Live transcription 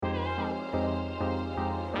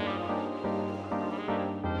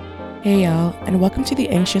Hey y'all, and welcome to the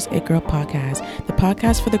Anxious It Girl podcast, the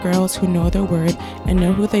podcast for the girls who know their worth and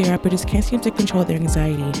know who they are but just can't seem to control their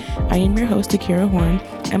anxiety. I am your host, Akira Horn.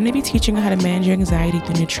 I'm going to be teaching you how to manage your anxiety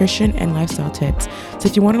through nutrition and lifestyle tips. So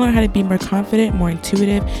if you want to learn how to be more confident, more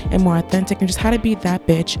intuitive, and more authentic, and just how to be that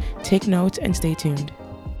bitch, take notes and stay tuned.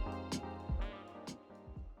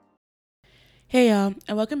 Hey y'all,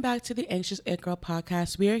 and welcome back to the Anxious It Girl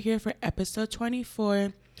podcast. We are here for episode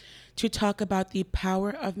 24. To talk about the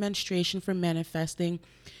power of menstruation for manifesting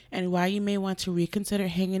and why you may want to reconsider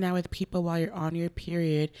hanging out with people while you're on your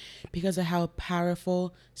period because of how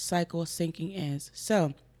powerful cycle syncing is.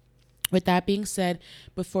 So, with that being said,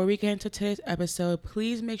 before we get into today's episode,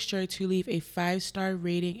 please make sure to leave a 5-star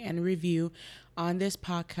rating and review on this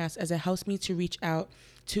podcast as it helps me to reach out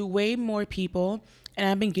to way more people. And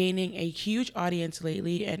I've been gaining a huge audience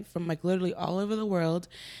lately and from literally all over the world.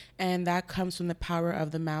 And that comes from the power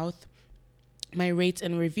of the mouth, my rates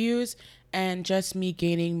and reviews, and just me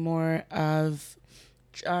gaining more of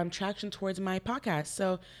traction towards my podcast.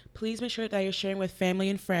 So please make sure that you're sharing with family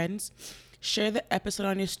and friends. Share the episode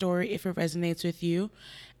on your story if it resonates with you.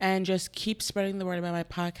 And just keep spreading the word about my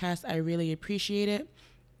podcast. I really appreciate it.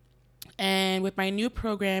 And with my new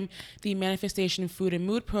program, the Manifestation Food and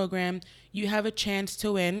Mood Program, you have a chance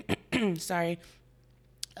to win,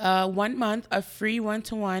 1 month of free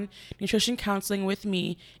one-to-one nutrition counseling with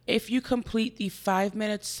me if you complete the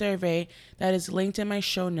 5-minute survey that is linked in my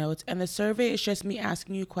show notes. And the survey is just me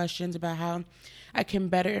asking you questions about how I can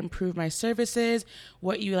better improve my services,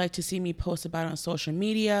 what you like to see me post about on social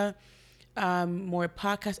media, more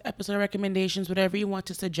podcast episode recommendations, whatever you want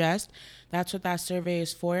to suggest. That's what that survey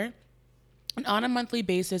is for. And on a monthly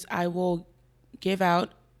basis, I will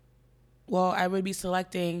I would be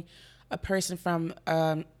selecting a person from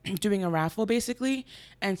doing a raffle, basically,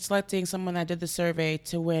 and selecting someone that did the survey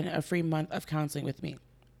to win a free month of counseling with me.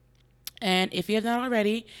 And if you have not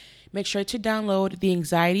already, make sure to download the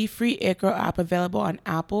anxiety-free It Girl app available on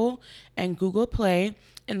Apple and Google Play,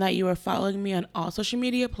 and that you are following me on all social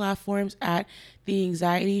media platforms at the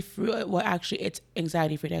anxiety-free, it's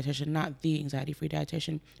anxiety-free dietitian, not the anxiety-free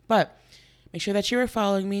dietitian, but make sure that you are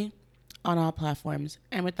following me on all platforms.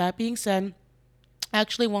 And with that being said,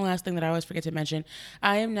 actually, one last thing that I always forget to mention,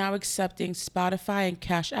 I am now accepting Spotify and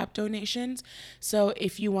Cash App donations. So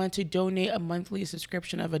if you want to donate a monthly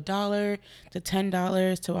subscription of $1 to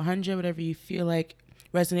 $10 to $100, whatever you feel like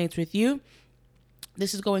resonates with you,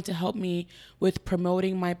 this is going to help me with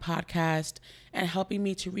promoting my podcast and helping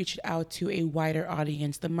me to reach it out to a wider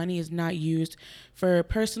audience. The money is not used for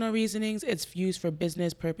personal reasonings. It's used for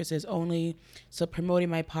business purposes only. So promoting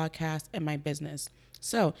my podcast and my business.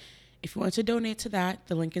 So if you want to donate to that,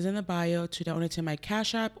 the link is in the bio to donate to my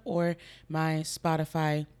Cash App or my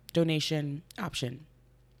Spotify donation option.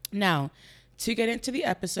 Now, to get into the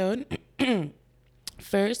episode,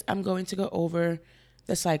 first I'm going to go over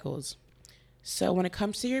the cycles. So when it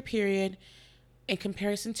comes to your period, in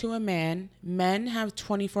comparison to a man, men have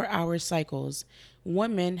 24-hour cycles.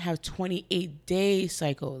 Women have 28-day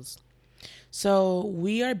cycles. So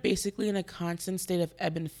we are basically in a constant state of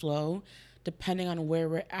ebb and flow, depending on where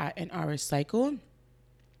we're at in our cycle.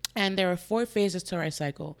 And there are 4 phases to our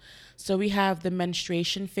cycle. So we have the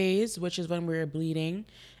menstruation phase, which is when we're bleeding.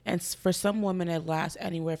 And for some women, it lasts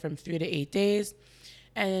anywhere from 3 to 8 days.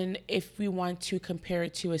 And if we want to compare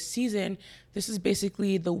it to a season, this is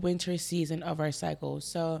basically the winter season of our cycle.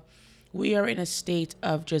 So we are in a state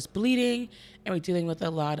of just bleeding, and we're dealing with a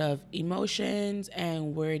lot of emotions,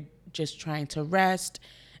 and we're just trying to rest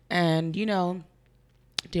and,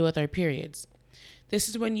 deal with our periods. This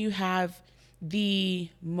is when you have the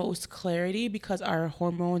most clarity because our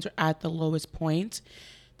hormones are at the lowest point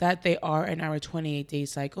that they are in our 28-day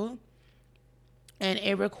cycle. And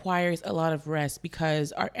it requires a lot of rest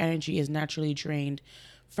because our energy is naturally drained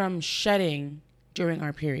from shedding during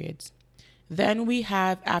our periods. Then we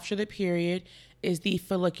have, after the period, is the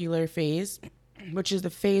follicular phase, which is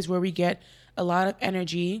the phase where we get a lot of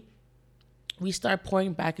energy. We start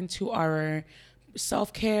pouring back into our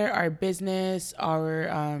self-care, our business,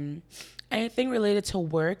 our anything related to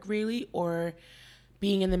work, really, or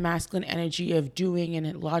being in the masculine energy of doing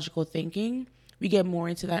and logical thinking. We get more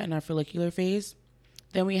into that in our follicular phase.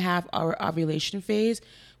 Then we have our ovulation phase,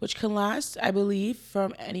 which can last, I believe,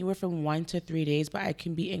 from anywhere from 1 to 3 days, but I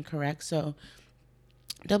can be incorrect. So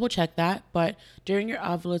double check that. But during your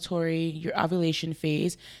ovulation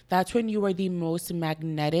phase, that's when you are the most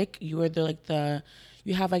magnetic. You are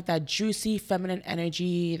you have like that juicy feminine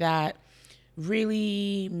energy, that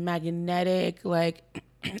really magnetic, like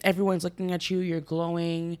everyone's looking at you, you're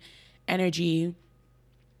glowing energy.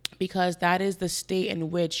 because that is the state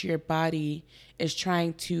in which your body is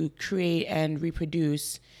trying to create and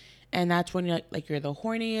reproduce. And that's when you're the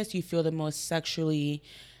horniest, you feel the most sexually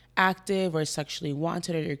active or sexually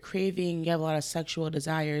wanted, or you're craving, you have a lot of sexual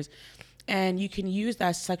desires. And you can use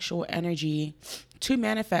that sexual energy to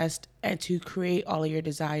manifest and to create all of your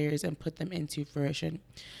desires and put them into fruition.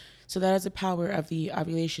 So that is the power of the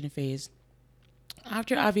ovulation phase.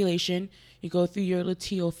 After ovulation, you go through your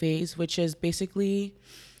luteal phase, which is basically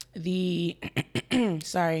the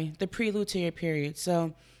the prelude to your period.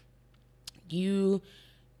 So you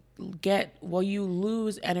you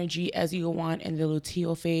lose energy as you go on in the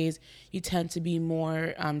luteal phase. You tend to be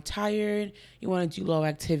more tired. You want to do low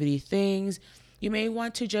activity things. You may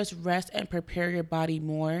want to just rest and prepare your body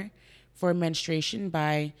more for menstruation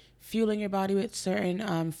by fueling your body with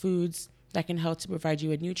certain foods that can help to provide you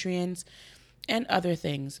with nutrients and other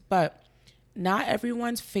things. But not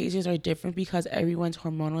everyone's phases are different because everyone's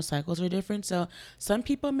hormonal cycles are different. So some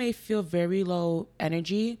people may feel very low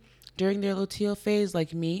energy during their luteal phase,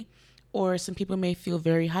 like me, or some people may feel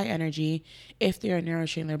very high energy if they are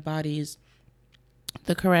nourishing their bodies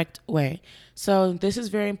the correct way. So this is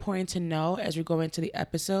very important to know as we go into the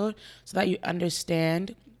episode so that you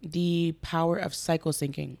understand the power of cycle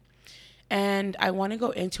syncing. And I want to go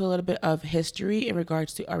into a little bit of history in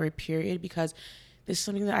regards to our period because this is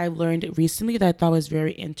something that I learned recently that I thought was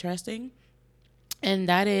very interesting. And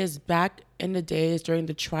that is back in the days during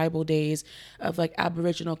the tribal days of like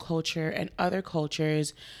Aboriginal culture and other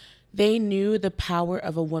cultures, they knew the power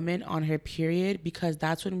of a woman on her period because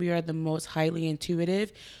that's when we are the most highly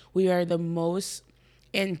intuitive. We are the most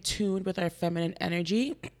in tune with our feminine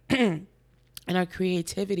energy and our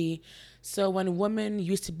creativity. So when women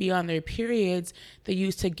used to be on their periods, they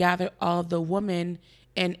used to gather all of the women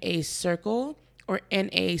in a circle or in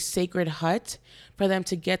a sacred hut for them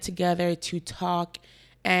to get together to talk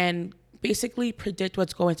and basically predict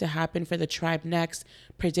what's going to happen for the tribe next,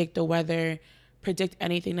 predict the weather, predict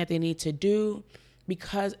anything that they need to do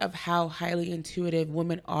because of how highly intuitive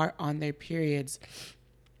women are on their periods.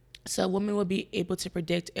 So women will be able to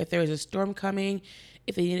predict if there is a storm coming,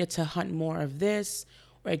 if they needed to hunt more of this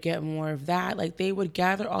or get more of that. Like they would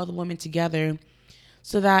gather all the women together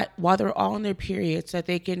so that while they're all on their periods, that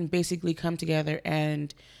they can basically come together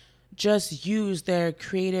and just use their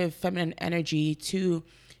creative feminine energy to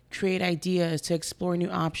create ideas, to explore new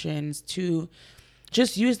options, to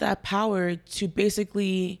just use that power to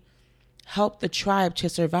basically help the tribe to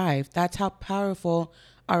survive. That's how powerful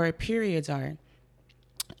our periods are.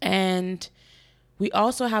 And we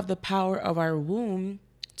also have the power of our womb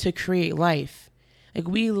to create life. Like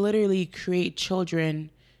we literally create children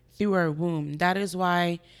through our womb. That is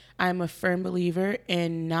why I'm a firm believer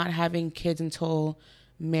in not having kids until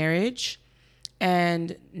marriage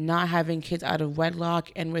and not having kids out of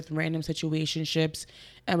wedlock and with random situationships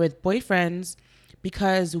and with boyfriends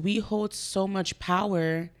because we hold so much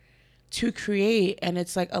power to create. And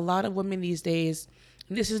it's like a lot of women these days,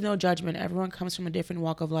 this is no judgment, everyone comes from a different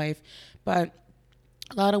walk of life, but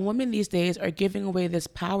a lot of women these days are giving away this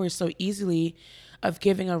power so easily of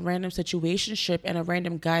giving a random situationship and a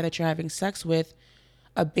random guy that you're having sex with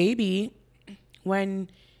a baby when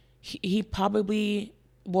he probably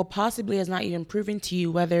possibly has not even proven to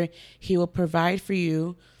you whether he will provide for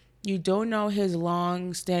you. You don't know his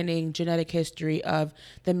long-standing genetic history of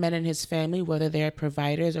the men in his family, whether they are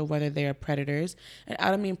providers or whether they are predators. And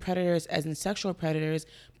I don't mean predators as in sexual predators,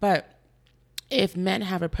 but if men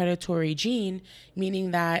have a predatory gene,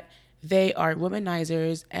 meaning that they are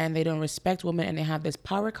womanizers and they don't respect women and they have this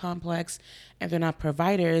power complex and they're not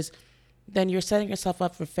providers, then you're setting yourself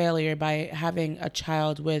up for failure by having a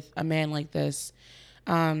child with a man like this,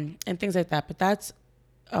 and things like that. But that's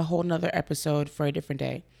a whole nother episode for a different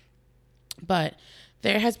day. But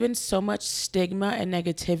there has been so much stigma and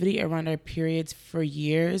negativity around our periods for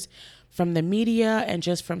years from the media and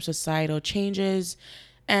just from societal changes.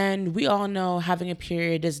 And we all know having a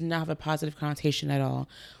period does not have a positive connotation at all.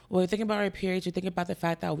 When we think about our periods, we think about the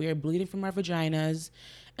fact that we are bleeding from our vaginas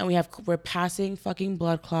and we're passing fucking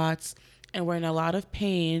blood clots and we're in a lot of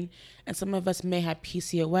pain. And some of us may have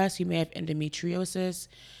PCOS, we may have endometriosis.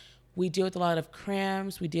 We deal with a lot of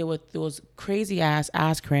cramps. We deal with those crazy ass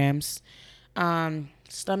cramps,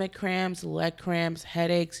 stomach cramps, leg cramps,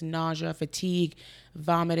 headaches, nausea, fatigue,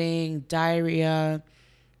 vomiting, diarrhea.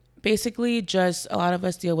 Basically, just a lot of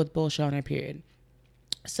us deal with bullshit on our period.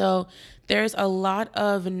 So there's a lot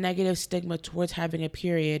of negative stigma towards having a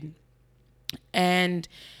period. And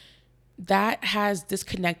that has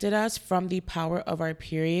disconnected us from the power of our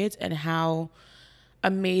periods and how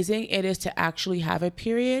amazing it is to actually have a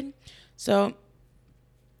period. So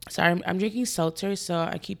Sorry, I'm drinking seltzer, so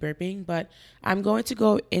I keep burping, but I'm going to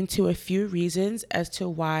go into a few reasons as to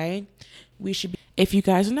why we should be. If you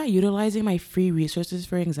guys are not utilizing my free resources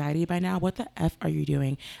for anxiety by now, what the F are you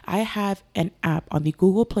doing? I have an app on the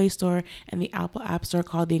Google Play Store and the Apple App Store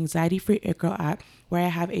called the Anxiety Free It Girl app, where I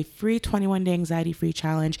have a free 21-day anxiety free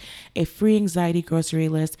challenge, a free anxiety grocery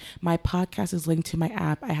list. My podcast is linked to my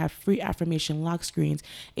app. I have free affirmation lock screens,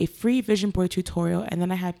 a free vision board tutorial, and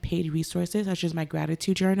then I have paid resources such as my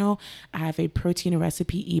gratitude journal. I have a protein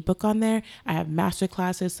recipe ebook on there. I have master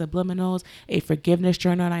classes, subliminals, a forgiveness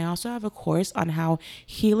journal, and I also have a course on how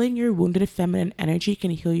healing your wounded feminine energy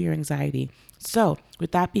can heal your anxiety. So,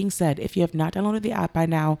 with that being said, if you have not downloaded the app by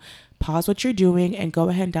now, pause what you're doing and go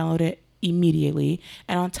ahead and download it immediately.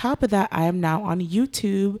 And on top of that, I am now on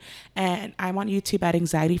YouTube, and I'm on YouTube at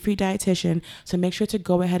Anxiety Free Dietitian. So make sure to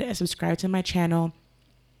go ahead and subscribe to my channel.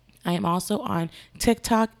 I am also on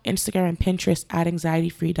TikTok, Instagram, and Pinterest at Anxiety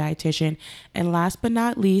Free Dietitian. And last but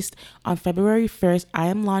not least, on February 1st, I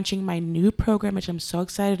am launching my new program, which I'm so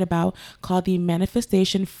excited about, called the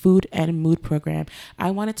Manifestation Food and Mood Program.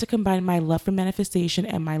 I wanted to combine my love for manifestation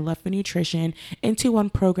and my love for nutrition into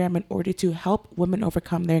one program in order to help women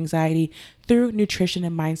overcome their anxiety through nutrition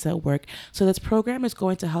and mindset work. So this program is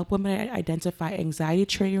going to help women identify anxiety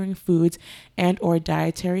triggering foods and or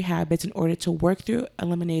dietary habits in order to work through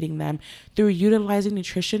eliminating them through utilizing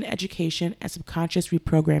nutrition education and subconscious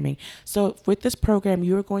reprogramming. So with this program,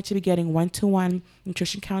 you are going to be getting one-to-one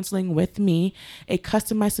nutrition counseling with me, a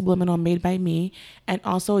customized subliminal made by me, and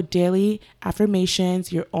also daily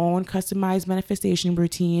affirmations, your own customized manifestation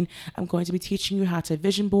routine. I'm going to be teaching you how to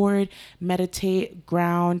vision board, meditate,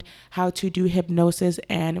 ground, how to do hypnosis,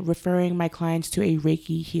 and referring my clients to a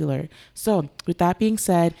Reiki healer. So with that being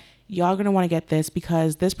said, y'all gonna want to get this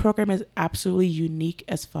because this program is absolutely unique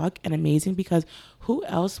as fuck and amazing, because who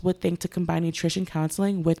else would think to combine nutrition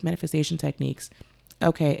counseling with manifestation techniques?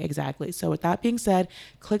 Okay, exactly. So with that being said,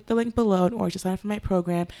 click the link below in order to sign up for my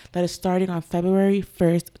program that is starting on February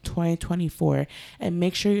 1st, 2024. And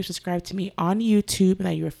make sure you subscribe to me on YouTube and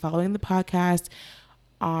that you're following the podcast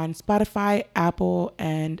on Spotify, Apple,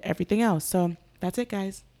 and everything else. So that's it,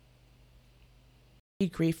 guys. Be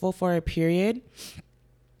grateful for a period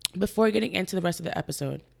before getting into the rest of the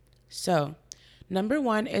episode. So, number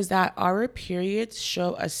one is that our periods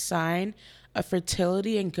show a sign of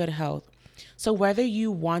fertility and good health. So, whether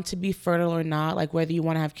you want to be fertile or not, like whether you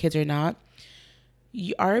want to have kids or not,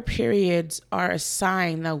 our periods are a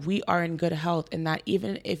sign that we are in good health, and that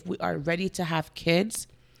even if we are ready to have kids,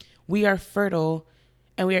 we are fertile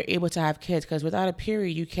and we are able to have kids, because without a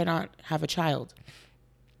period, you cannot have a child.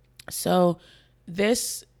 So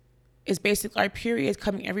this is basically our period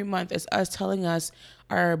coming every month is us telling us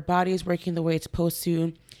our body is working the way it's supposed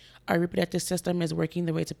to. Our reproductive system is working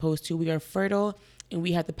the way it's supposed to. We are fertile and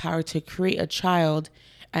we have the power to create a child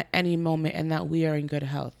at any moment, and that we are in good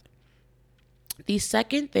health. The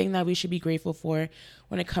second thing that we should be grateful for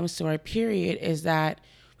when it comes to our period is that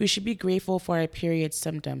we should be grateful for our period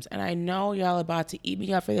symptoms. And I know y'all about to eat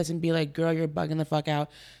me up for this and be like, girl, you're bugging the fuck out.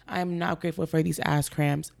 I'm not grateful for these ass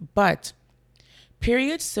cramps. But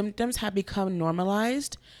period symptoms have become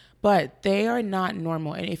normalized, but they are not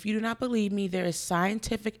normal. And if you do not believe me, there is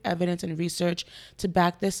scientific evidence and research to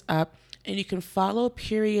back this up. And you can follow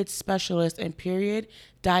period specialists and period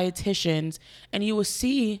dietitians, and you will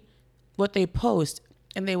see what they post.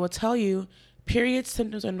 And they will tell you period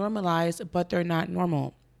symptoms are normalized, but they're not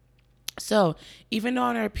normal. So even though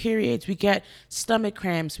on our periods we get stomach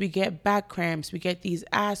cramps, we get back cramps, we get these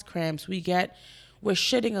ass cramps, we're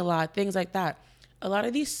shitting a lot, things like that. A lot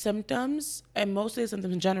of these symptoms, and most of the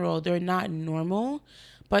symptoms in general, they're not normal,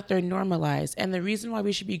 but they're normalized. And the reason why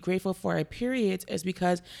we should be grateful for our periods is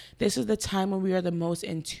because this is the time when we are the most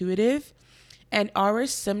intuitive, and our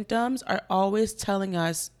symptoms are always telling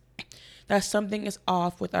us that something is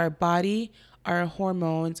off with our body, our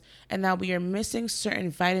hormones, and that we are missing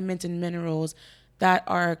certain vitamins and minerals that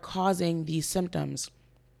are causing these symptoms.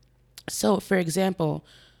 So, for example,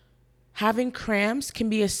 having cramps can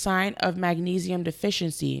be a sign of magnesium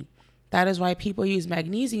deficiency. That is why people use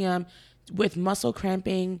magnesium with muscle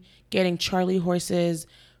cramping, getting Charlie horses,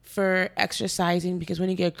 for exercising, because when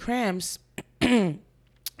you get cramps,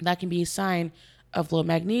 that can be a sign of low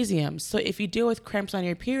magnesium. So if you deal with cramps on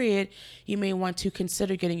your period, you may want to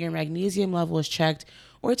consider getting your magnesium levels checked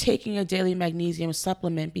or taking a daily magnesium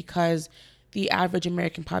supplement, because the average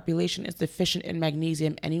American population is deficient in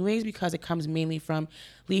magnesium anyways, because it comes mainly from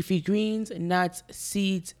leafy greens, nuts,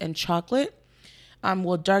 seeds, and chocolate.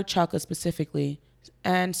 Dark chocolate specifically.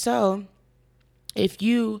 And so if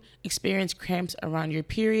you experience cramps around your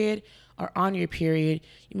period, are on your period,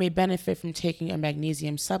 you may benefit from taking a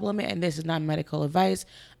magnesium supplement. And this is not medical advice.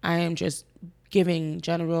 I am just giving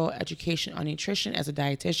general education on nutrition as a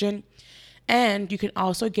dietitian. And you can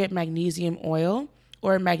also get magnesium oil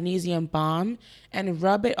or a magnesium balm and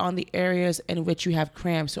rub it on the areas in which you have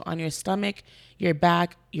cramps. So on your stomach, your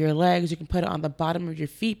back, your legs. You can put it on the bottom of your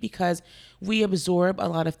feet because we absorb a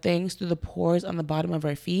lot of things through the pores on the bottom of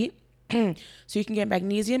our feet. So you can get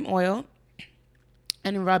magnesium oil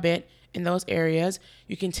and rub it in those areas.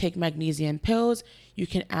 You can take magnesium pills. You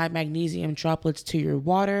can add magnesium droplets to your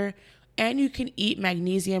water. And you can eat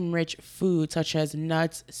magnesium-rich foods such as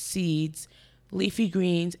nuts, seeds, leafy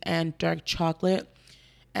greens, and dark chocolate.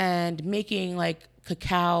 And making like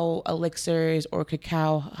cacao elixirs or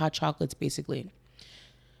cacao hot chocolates, basically.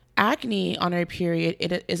 Acne on our period,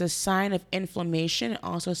 it is a sign of inflammation and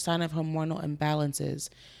also a sign of hormonal imbalances.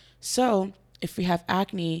 So if we have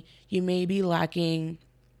acne, you may be lacking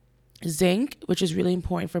zinc, which is really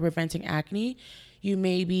important for preventing acne. You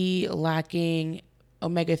may be lacking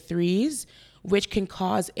omega-3s, which can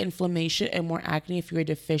cause inflammation and more acne if you're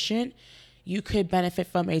deficient. You could benefit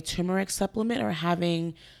from a turmeric supplement or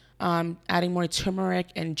having adding more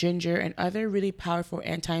turmeric and ginger and other really powerful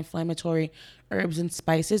anti-inflammatory herbs and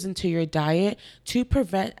spices into your diet to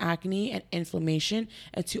prevent acne and inflammation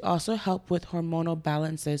and to also help with hormonal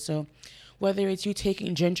balances. So whether it's you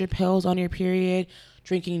taking ginger pills on your period,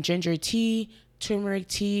 drinking ginger tea, turmeric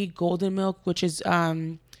tea, golden milk, which is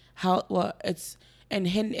it's in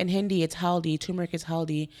Hindi it's haldi, turmeric is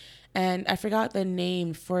haldi, and I forgot the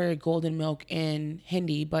name for golden milk in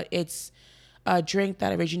Hindi, but it's a drink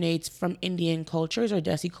that originates from Indian cultures or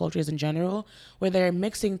Desi cultures in general, where they're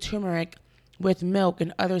mixing turmeric with milk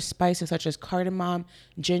and other spices such as cardamom,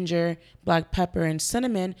 ginger, black pepper, and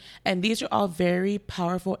cinnamon. And these are all very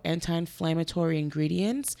powerful anti-inflammatory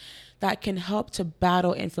ingredients that can help to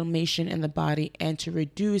battle inflammation in the body and to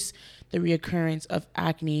reduce the reoccurrence of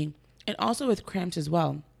acne and also with cramps as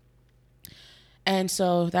well. And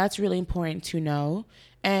so that's really important to know.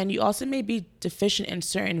 And you also may be deficient in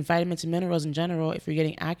certain vitamins and minerals in general if you're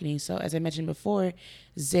getting acne. So as I mentioned before,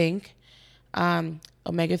 zinc,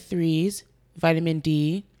 omega-3s, vitamin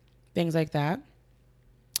D, things like that.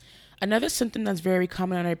 Another symptom that's very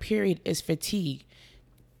common on our period is fatigue.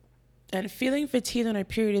 And feeling fatigued on our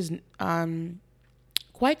period is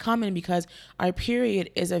quite common because our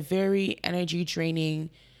period is a very energy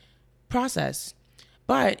draining process.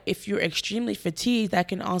 But if you're extremely fatigued, that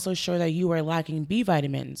can also show that you are lacking B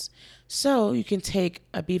vitamins. So you can take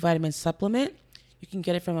a B vitamin supplement. You can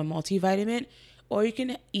get it from a multivitamin, or you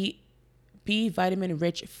can eat B vitamin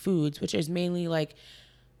rich foods, which is mainly like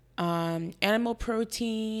animal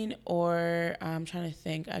protein or I'm trying to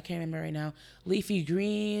think. I can't remember right now. Leafy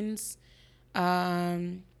greens. Why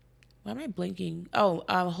am I blinking?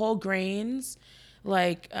 Whole grains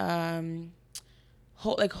like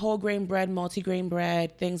whole grain bread, multigrain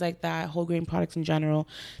bread, things like that, whole grain products in general.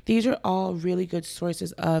 These are all really good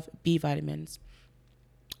sources of B vitamins.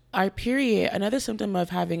 Our period, another symptom of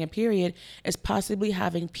having a period is possibly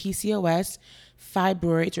having PCOS,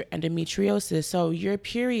 fibroids, or endometriosis. So your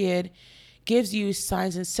period gives you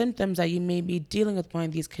signs and symptoms that you may be dealing with one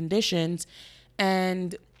of these conditions.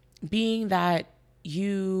 And being that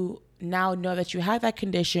you now know that you have that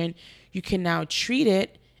condition, you can now treat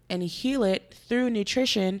it and heal it through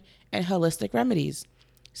nutrition and holistic remedies.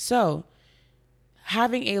 So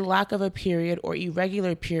having a lack of a period or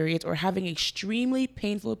irregular periods or having extremely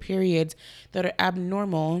painful periods that are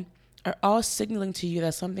abnormal are all signaling to you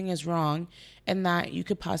that something is wrong and that you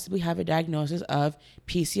could possibly have a diagnosis of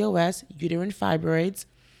PCOS, uterine fibroids,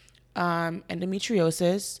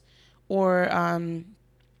 endometriosis, or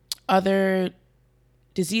other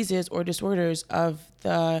diseases or disorders of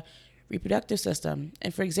the reproductive system.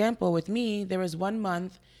 And for example, with me, there was 1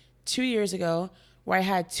 month 2 years ago where I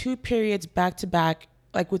had 2 periods back to back,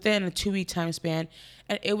 like within a 2-week time span.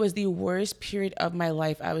 And it was the worst period of my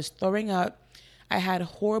life. I was throwing up. I had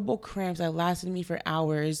horrible cramps that lasted me for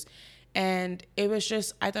hours. And it was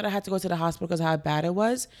just, I thought I had to go to the hospital because of how bad it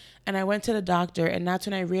was. And I went to the doctor, and that's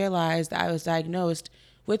when I realized that I was diagnosed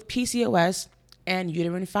with PCOS and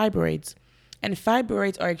uterine fibroids. And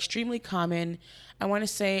fibroids are extremely common. I want to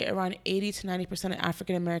say around 80 to 90% of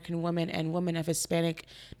African American women and women of Hispanic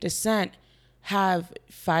descent have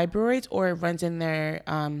fibroids or it runs in their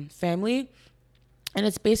family. And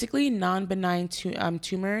it's basically non-benign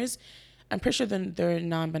tumors. I'm pretty sure they're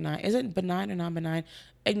non-benign. Is it benign or non-benign?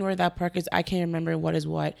 Ignore that part because I can't remember what is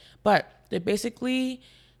what. But they're basically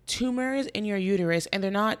tumors in your uterus, and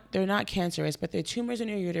they're not cancerous, but they're tumors in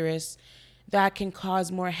your uterus that can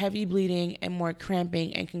cause more heavy bleeding and more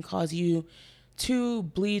cramping and can cause you to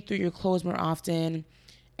bleed through your clothes more often,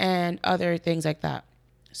 and other things like that.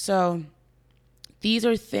 So these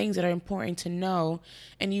are things that are important to know,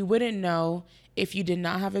 and you wouldn't know if you did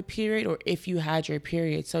not have a period or if you had your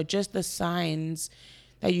period. So just the signs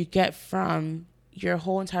that you get from your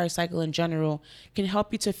whole entire cycle in general can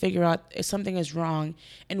help you to figure out if something is wrong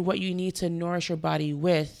and what you need to nourish your body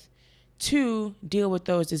with to deal with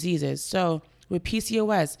those diseases. So with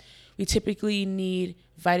PCOS, we typically need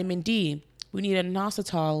vitamin D. We need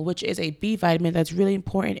inositol, which is a B vitamin that's really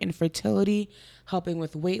important in fertility, helping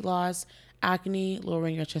with weight loss, acne,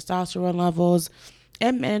 lowering your testosterone levels,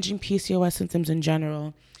 and managing PCOS symptoms in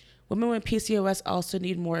general. Women with PCOS also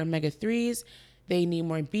need more omega-3s. They need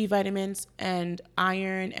more B vitamins and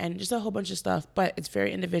iron and just a whole bunch of stuff, but it's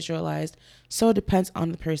very individualized, so it depends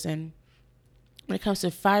on the person. When it comes to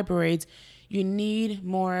fibroids, you need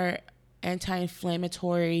more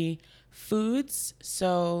anti-inflammatory foods.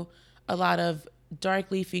 So a lot of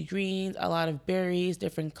dark leafy greens, a lot of berries,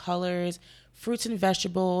 different colors, fruits and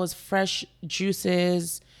vegetables, fresh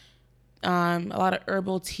juices, a lot of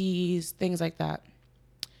herbal teas, things like that.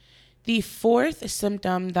 The fourth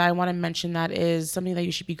symptom that I want to mention that is something that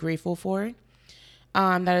you should be grateful for,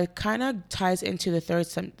 that kind of ties into the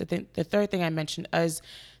third thing I mentioned, is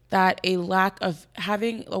that a lack of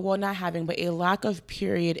having, well, not having, but a lack of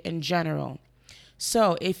period in general.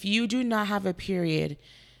 So if you do not have a period,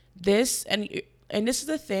 this and this is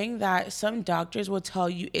the thing that some doctors will tell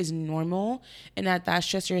you is normal and that that's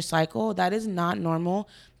just your cycle. That is not normal.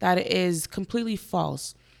 That is completely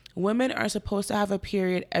false. Women are supposed to have a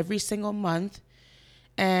period every single month,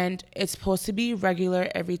 and it's supposed to be regular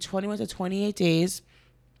every 21 to 28 days.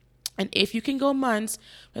 And if you can go months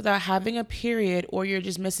without having a period, or you're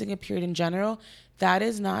just missing a period in general, that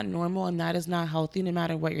is not normal and that is not healthy, no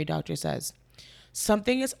matter what your doctor says.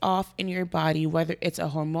 Something is off in your body, whether it's a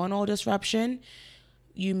hormonal disruption,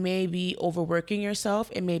 you may be overworking yourself,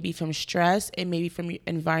 it may be from stress, it may be from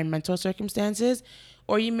environmental circumstances,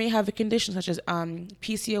 or you may have a condition such as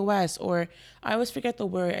PCOS, or I always forget the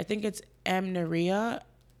word, I think it's amenorrhea,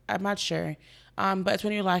 I'm not sure, but it's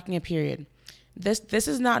when you're lacking a period. This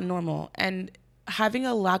is not normal, and having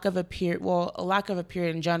a lack of a period, a lack of a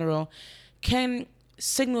period in general, can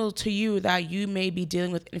signal to you that you may be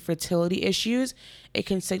dealing with infertility issues. It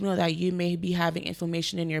can signal that you may be having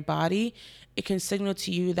inflammation in your body. It can signal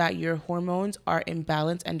to you that your hormones are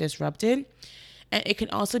imbalanced and disrupted. And it can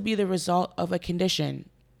also be the result of a condition.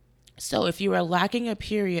 So if you are lacking a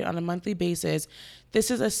period on a monthly basis, this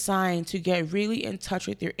is a sign to get really in touch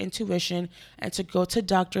with your intuition and to go to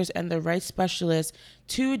doctors and the right specialists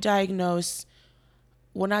to diagnose,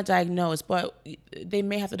 well, not diagnose, but they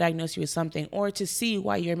may have to diagnose you with something, or to see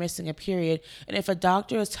why you're missing a period. And if a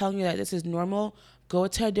doctor is telling you that this is normal, go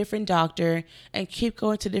to a different doctor and keep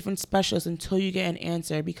going to different specialists until you get an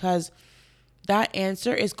answer, because that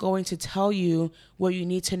answer is going to tell you what you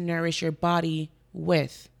need to nourish your body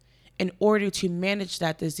with in order to manage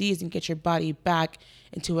that disease and get your body back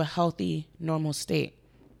into a healthy, normal state.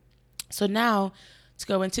 So now let's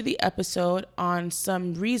go into the episode on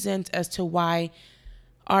some reasons as to why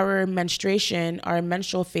our menstruation, our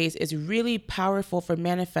menstrual phase, is really powerful for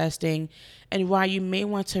manifesting, and why you may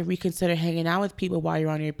want to reconsider hanging out with people while you're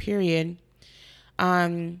on your period.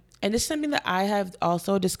 And this is something that I have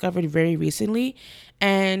also discovered very recently.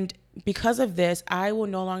 And because of this, I will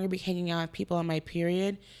no longer be hanging out with people on my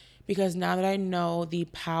period, because now that I know the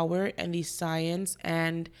power and the science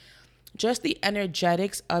and just the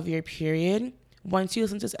energetics of your period, once you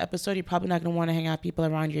listen to this episode, you're probably not going to want to hang out with people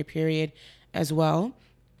around your period as well.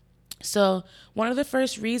 So one of the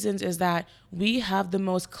first reasons is that we have the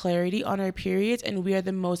most clarity on our periods, and we are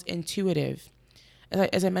the most intuitive,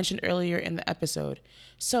 as I mentioned earlier in the episode.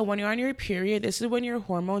 So when you're on your period, this is when your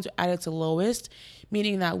hormones are at its lowest,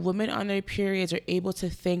 meaning that women on their periods are able to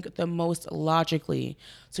think the most logically.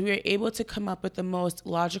 So we are able to come up with the most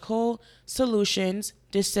logical solutions,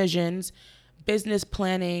 decisions, business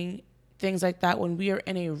planning, things like that, when we are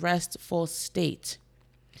in a restful state.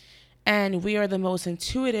 And we are the most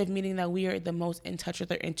intuitive, meaning that we are the most in touch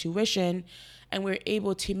with our intuition, and we're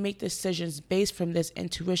able to make decisions based from this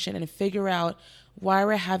intuition and figure out why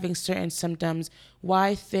we're having certain symptoms,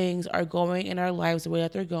 why things are going in our lives the way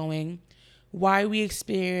that they're going, why we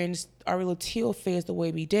experienced our luteal phase the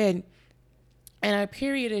way we did. And our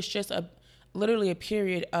period is just literally a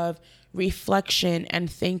period of reflection and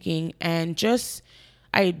thinking and just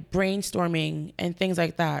brainstorming and things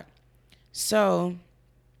like that. So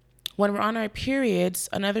when we're on our periods,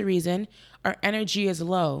 another reason, our energy is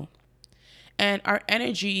low. And our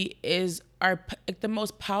energy is the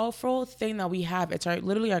most powerful thing that we have. It's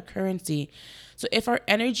literally our currency. So if our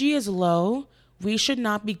energy is low, we should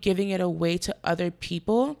not be giving it away to other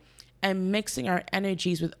people and mixing our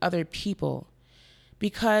energies with other people,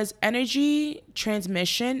 because energy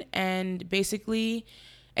transmission and basically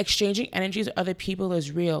exchanging energies with other people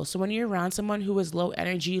is real. So when you're around someone who is low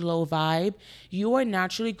energy, low vibe, you are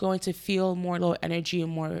naturally going to feel more low energy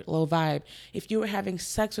and more low vibe. If you are having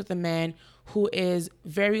sex with a man who is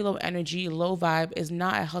very low energy, low vibe, is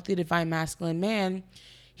not a healthy divine masculine man,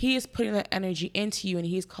 he is putting that energy into you and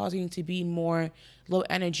he's causing you to be more low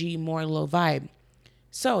energy, more low vibe.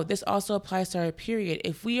 So this also applies to our period.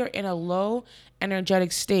 If we are in a low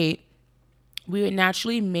energetic state, we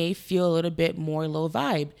naturally may feel a little bit more low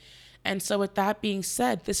vibe. And so with that being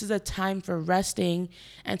said, this is a time for resting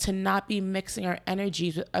and to not be mixing our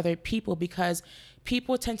energies with other people, because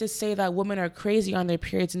people tend to say that women are crazy on their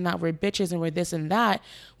periods and that we're bitches and we're this and that,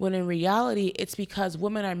 when in reality, it's because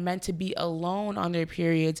women are meant to be alone on their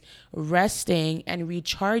periods, resting and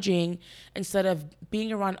recharging, instead of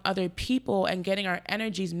being around other people and getting our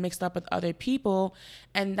energies mixed up with other people.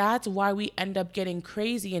 And that's why we end up getting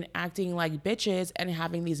crazy and acting like bitches and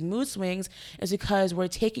having these mood swings, is because we're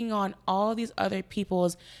taking on all these other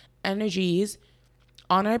people's energies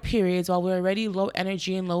on our periods while we're already low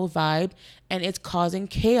energy and low vibe, and it's causing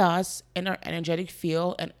chaos in our energetic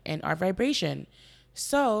field and our vibration.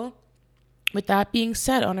 So with that being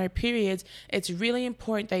said, on our periods, it's really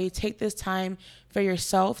important that you take this time for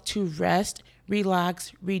yourself to rest,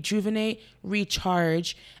 relax, rejuvenate,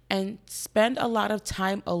 recharge, and spend a lot of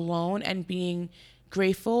time alone and being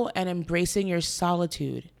grateful and embracing your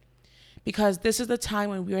solitude. Because this is the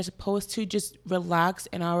time when we are supposed to just relax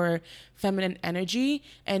in our feminine energy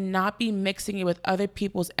and not be mixing it with other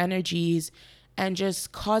people's energies and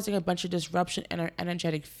just causing a bunch of disruption in our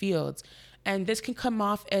energetic fields. And this can come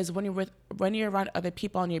off as when you're around other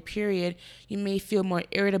people on your period, you may feel more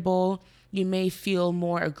irritable, you may feel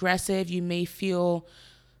more aggressive, you may feel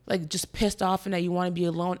like just pissed off and that you want to be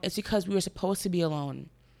alone. It's because we were supposed to be alone.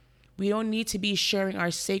 We don't need to be sharing our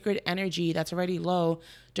sacred energy that's already low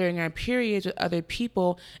during our periods with other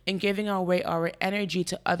people and giving away our energy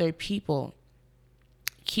to other people.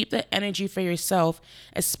 Keep the energy for yourself,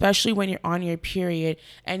 especially when you're on your period,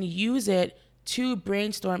 and use it to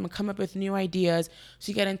brainstorm and come up with new ideas so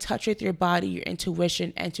you get in touch with your body, your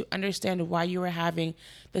intuition, and to understand why you are having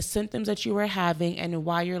the symptoms that you are having and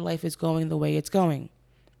why your life is going the way it's going.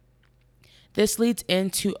 This leads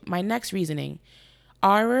into my next reasoning.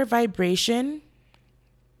 Our vibration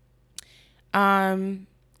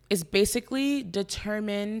is basically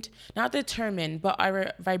not determined, but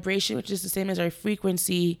our vibration, which is the same as our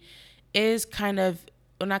frequency, is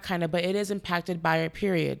it is impacted by our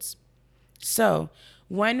periods. So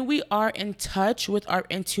when we are in touch with our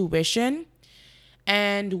intuition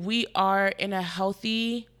and we are in a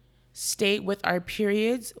healthy state with our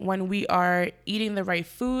periods, when we are eating the right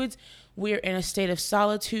foods, we are in a state of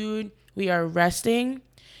solitude, we are resting,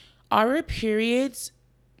 our periods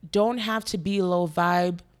don't have to be low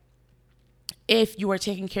vibe if you are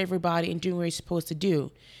taking care of your body and doing what you're supposed to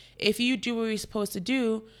do. If you do what you're supposed to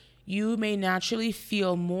do, you may naturally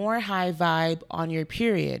feel more high vibe on your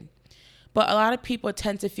period. But a lot of people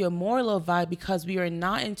tend to feel more low vibe because we are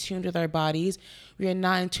not in tune with our bodies, we are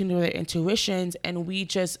not in tune with our intuitions, and we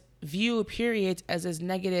just view periods as this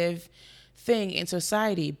negative thing in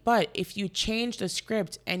society. But if you change the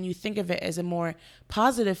script and you think of it as a more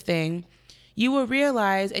positive thing, you will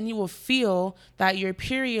realize and you will feel that your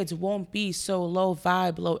periods won't be so low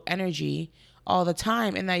vibe, low energy all the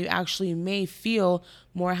time, and that you actually may feel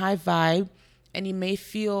more high vibe, and you may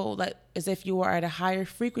feel like as if you are at a higher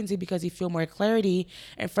frequency because you feel more clarity.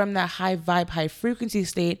 And from that high vibe, high frequency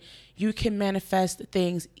state, you can manifest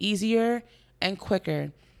things easier and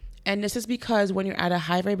quicker. And this is because when you're at a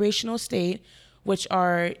high vibrational state, which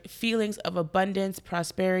are feelings of abundance,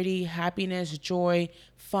 prosperity, happiness, joy,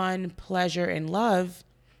 fun, pleasure, and love,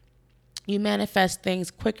 you manifest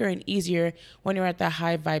things quicker and easier when you're at that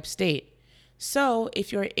high vibe state. So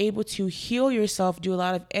if you're able to heal yourself, do a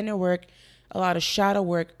lot of inner work, a lot of shadow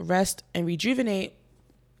work, rest, and rejuvenate,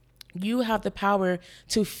 you have the power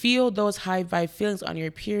to feel those high vibe feelings on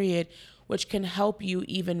your period, which can help you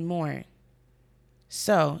even more.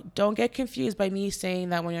 So don't get confused by me saying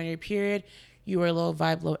that when you're on your period, you are low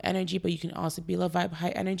vibe, low energy, but you can also be low vibe, high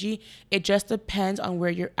energy. It just depends on where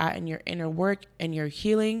you're at in your inner work and your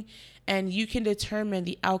healing. And you can determine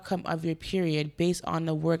the outcome of your period based on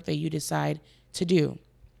the work that you decide to do.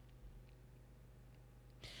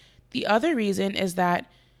 The other reason is that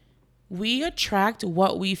we attract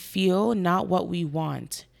what we feel, not what we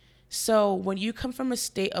want. So when you come from a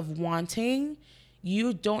state of wanting,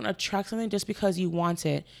 You don't attract something just because you want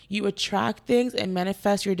it. You attract things and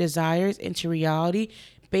manifest your desires into reality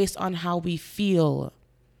based on how we feel.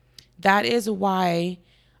 That is why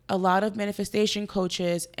a lot of manifestation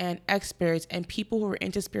coaches and experts and people who are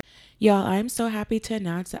into spirit. Y'all, I'm so happy to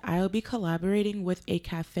announce that I will be collaborating with a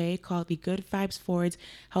cafe called the Good Vibes Forwards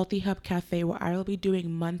Healthy Hub Cafe, where I will be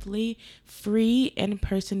doing monthly free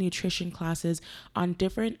in-person nutrition classes on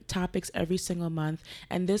different topics every single month.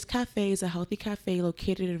 And this cafe is a healthy cafe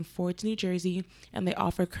located in Fords, New Jersey, and they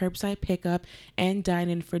offer curbside pickup and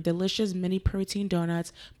dine-in for delicious mini protein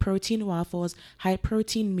donuts, protein waffles, high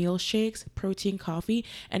protein meal shakes, protein coffee,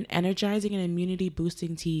 and energizing and immunity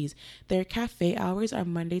boosting teas. Their cafe hours are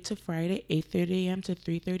Monday to Friday, 8:30 a.m. to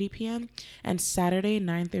 3:30 p.m. and Saturday,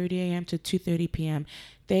 9:30 a.m. to 2:30 p.m.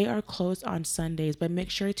 They are closed on Sundays, but make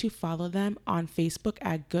sure to follow them on Facebook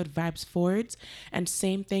at Good Vibes Forwards, and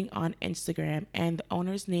same thing on Instagram. And the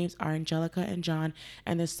owners' names are Angelica and John,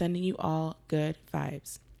 and they're sending you all good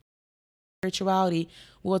vibes. Spirituality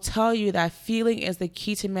will tell you that feeling is the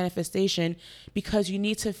key to manifestation, because you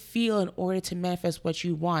need to feel in order to manifest what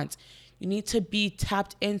you want. You need to be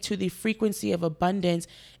tapped into the frequency of abundance,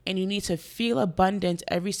 and you need to feel abundance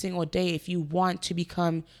every single day if you want to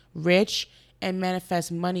become rich and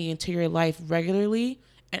manifest money into your life regularly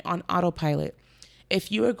and on autopilot.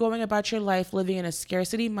 If you are going about your life living in a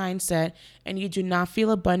scarcity mindset and you do not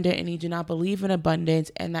feel abundant and you do not believe in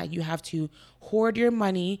abundance, and that you have to hoard your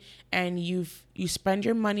money and you spend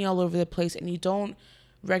your money all over the place, and you don't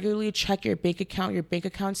regularly check your bank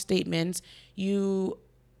account statements, you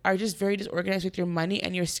are just very disorganized with your money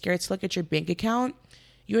and you're scared to look at your bank account,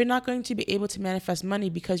 you're not going to be able to manifest money,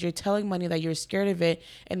 because you're telling money that you're scared of it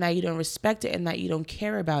and that you don't respect it and that you don't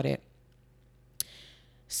care about it.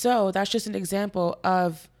 So that's just an example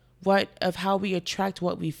of how we attract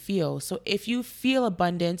what we feel. So if you feel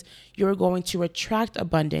abundance, you're going to attract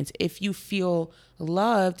abundance. If you feel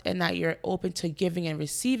loved and that you're open to giving and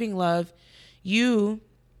receiving love, you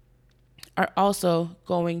are also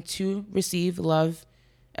going to receive love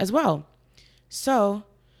as well. So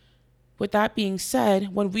with that being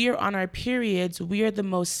said, when we are on our periods, we are the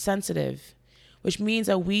most sensitive, which means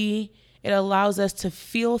that it allows us to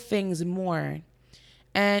feel things more.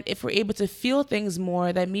 And if we're able to feel things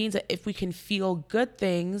more, that means that if we can feel good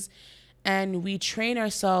things and we train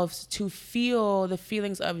ourselves to feel the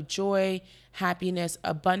feelings of joy, happiness,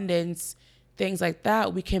 abundance, things like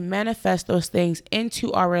that, we can manifest those things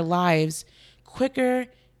into our lives quicker,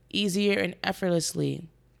 easier, and effortlessly.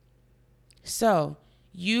 So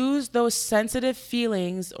use those sensitive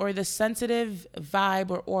feelings or the sensitive vibe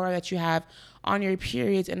or aura that you have on your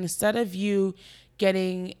periods, and instead of you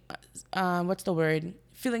getting,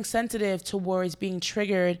 feeling sensitive towards being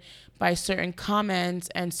triggered by certain comments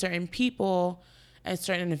and certain people and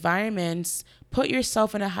certain environments, put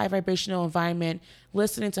yourself in a high vibrational environment,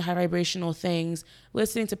 listening to high vibrational things,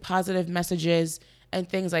 listening to positive messages and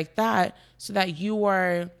things like that, so that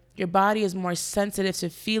your body is more sensitive to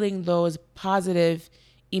feeling those positive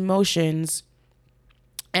emotions.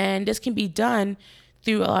 And this can be done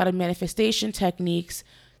through a lot of manifestation techniques,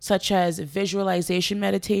 such as visualization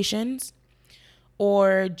meditations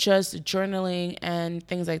or just journaling and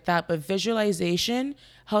things like that. But visualization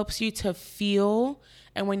helps you to feel,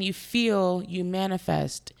 and when you feel, you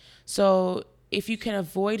manifest. So if you can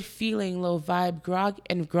avoid feeling low vibe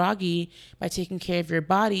groggy by taking care of your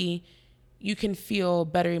body, you can feel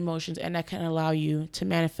better emotions, and that can allow you to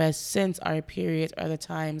manifest, since our periods are the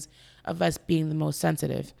times of us being the most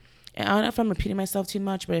sensitive. And I don't know if I'm repeating myself too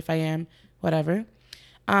much, but if I am, whatever.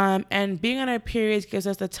 And being on our periods gives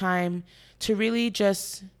us the time to really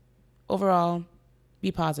just overall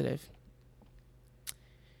be positive.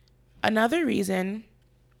 Another reason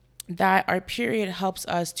that our period helps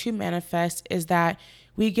us to manifest is that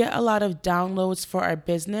we get a lot of downloads for our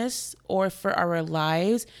business or for our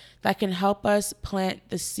lives that can help us plant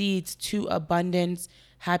the seeds to abundance,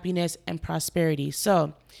 happiness, and prosperity.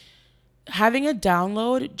 So having a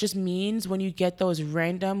download just means when you get those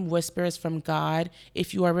random whispers from God,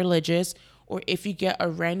 if you are religious, or if you get a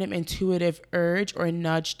random intuitive urge or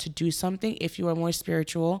nudge to do something, if you are more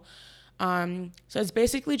spiritual. So it's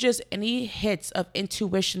basically just any hits of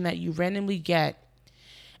intuition that you randomly get.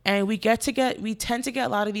 And we tend to get a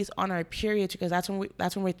lot of these on our periods, because that's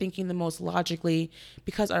when we're thinking the most logically,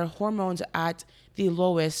 because our hormones are at the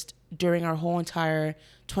lowest during our whole entire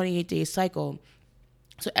 28-day cycle.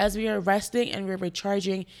 So as we are resting and we're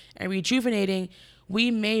recharging and rejuvenating, we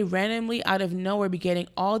may randomly out of nowhere be getting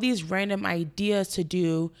all these random ideas to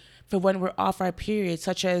do for when we're off our period,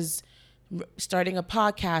 such as starting a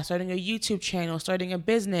podcast, starting a YouTube channel, starting a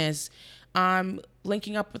business,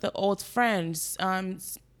 linking up with the old friends,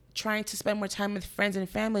 trying to spend more time with friends and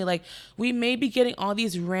family. Like, we may be getting all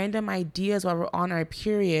these random ideas while we're on our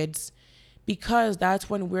periods because that's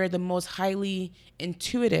when we're the most highly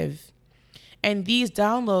intuitive. And these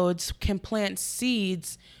downloads can plant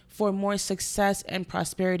seeds for more success and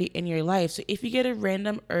prosperity in your life. So if you get a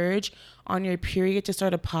random urge on your period to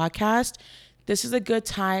start a podcast, this is a good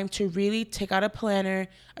time to really take out a planner,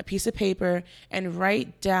 a piece of paper, and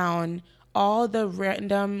write down all the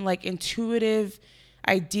random, like, intuitive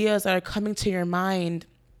ideas that are coming to your mind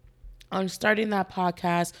on starting that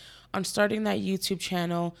podcast, on starting that YouTube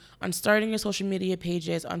channel, on starting your social media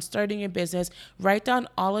pages, on starting your business. Write down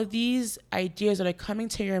all of these ideas that are coming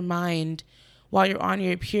to your mind while you're on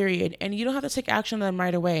your period. And you don't have to take action on them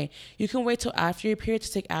right away. You can wait till after your period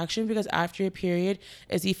to take action, because after your period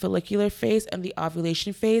is the follicular phase and the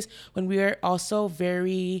ovulation phase, when we are also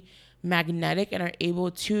very magnetic and are able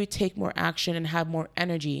to take more action and have more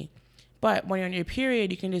energy. But when you're on your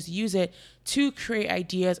period, you can just use it to create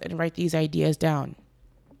ideas and write these ideas down.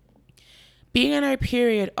 Being in our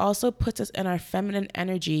period also puts us in our feminine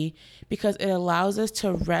energy because it allows us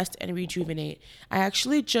to rest and rejuvenate. I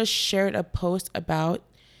actually just shared a post about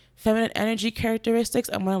feminine energy characteristics.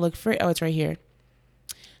 I'm going to look for it. Oh, it's right here.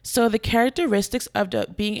 So the characteristics of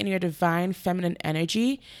being in your divine feminine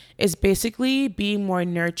energy is basically being more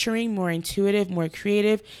nurturing, more intuitive, more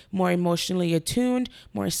creative, more emotionally attuned,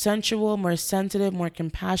 more sensual, more sensitive, more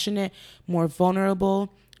compassionate, more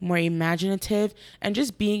vulnerable, more imaginative, and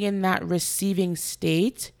just being in that receiving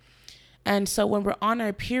state. And so when we're on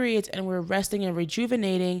our periods and we're resting and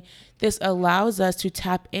rejuvenating, this allows us to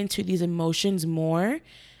tap into these emotions more,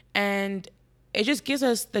 and it just gives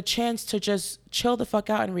us the chance to just chill the fuck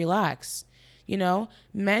out and relax. You know,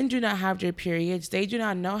 men do not have their periods. They do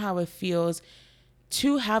not know how it feels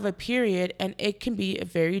to have a period, and it can be a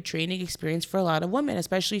very draining experience for a lot of women,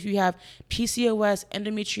 especially if you have PCOS,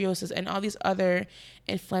 endometriosis, and all these other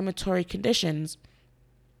inflammatory conditions.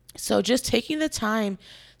 So just taking the time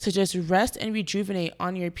to just rest and rejuvenate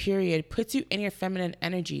on your period puts you in your feminine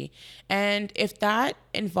energy. And if that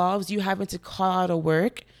involves you having to call out of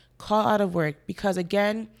work, because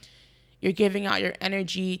again, you're giving out your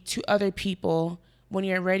energy to other people when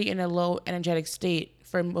you're already in a low energetic state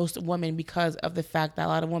for most women, because of the fact that a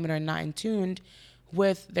lot of women are not in tune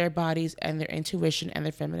with their bodies and their intuition and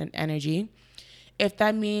their feminine energy. If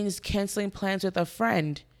that means canceling plans with a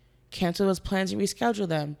friend, cancel those plans and reschedule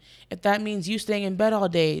them. If that means you staying in bed all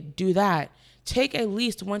day, do that. Take at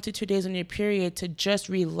least 1 to 2 days on your period to just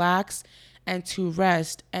relax and to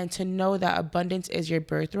rest, and to know that abundance is your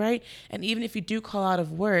birthright. And even if you do call out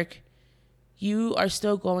of work, you are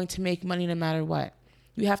still going to make money no matter what.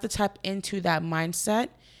 You have to tap into that mindset,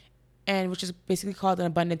 and which is basically called an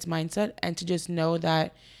abundance mindset, and to just know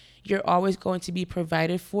that you're always going to be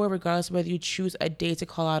provided for, regardless of whether you choose a day to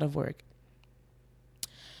call out of work.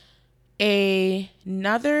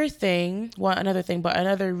 Another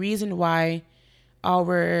reason why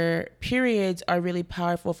our periods are really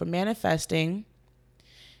powerful for manifesting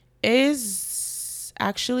is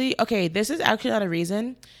this is actually not a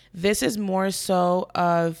reason. This is more so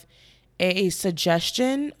of a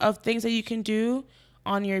suggestion of things that you can do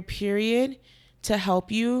on your period to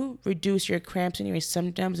help you reduce your cramps and your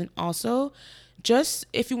symptoms. And also, just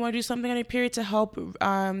if you want to do something on your period to help,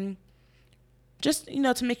 to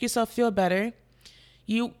make yourself feel better,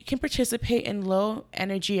 you can participate in low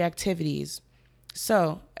energy activities.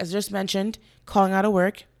 So, as just mentioned, calling out of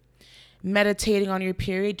work, meditating on your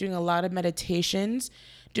period, doing a lot of meditations,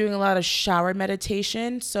 doing a lot of shower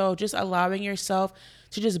meditation. So just allowing yourself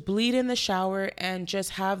to just bleed in the shower and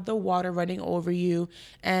just have the water running over you,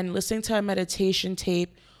 and listening to a meditation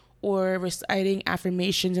tape or reciting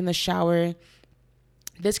affirmations in the shower.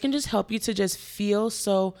 This can just help you to just feel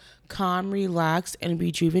so calm, relaxed, and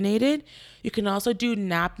rejuvenated. You can also do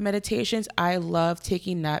nap meditations. I love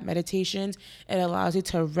taking nap meditations. It allows you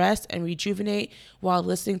to rest and rejuvenate while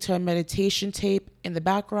listening to a meditation tape in the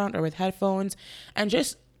background or with headphones, and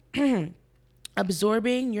just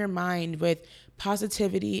absorbing your mind with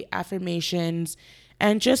positivity, affirmations,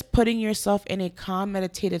 and just putting yourself in a calm,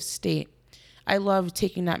 meditative state. I love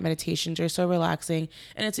taking nap meditations. They're so relaxing,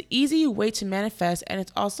 and it's an easy way to manifest, and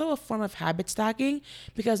it's also a form of habit stacking,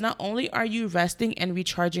 because not only are you resting and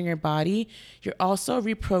recharging your body, you're also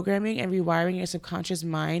reprogramming and rewiring your subconscious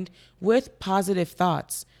mind with positive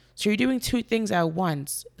thoughts. So you're doing two things at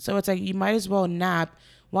once. So it's like you might as well nap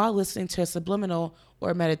while listening to a subliminal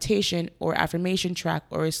or meditation or affirmation track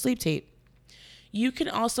or a sleep tape. You can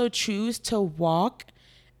also choose to walk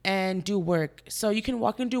and do work. So you can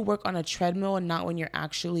walk and do work on a treadmill and not when you're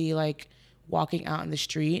actually like walking out in the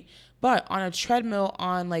street. But on a treadmill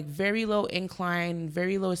on like very low incline,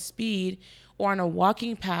 very low speed, or on a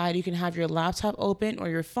walking pad, you can have your laptop open or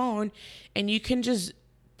your phone, and you can just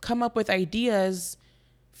come up with ideas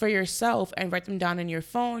for yourself and write them down in your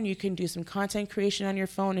phone. You can do some content creation on your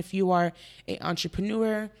phone if you are an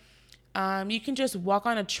entrepreneur. You can just walk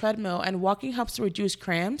on a treadmill, and walking helps to reduce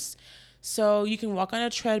cramps. So you can walk on a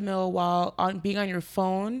treadmill while being on your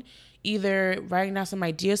phone, either writing down some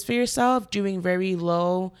ideas for yourself, doing very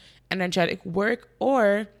low energetic work,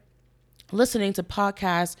 or listening to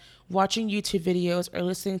podcasts, watching YouTube videos, or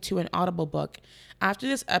listening to an Audible book. After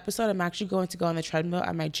this episode, I'm actually going to go on the treadmill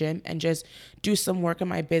at my gym and just do some work on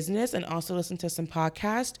my business and also listen to some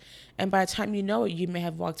podcasts. And by the time you know it, you may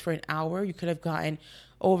have walked for an hour. You could have gotten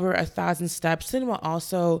over 1,000 steps in while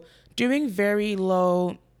also doing very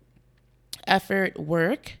low effort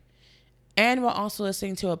work, and while also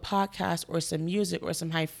listening to a podcast or some music or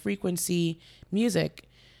some high frequency music.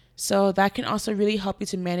 So that can also really help you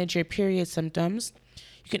to manage your period symptoms.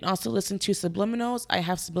 You can also listen to subliminals. I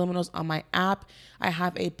have subliminals on my app. I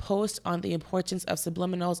have a post on the importance of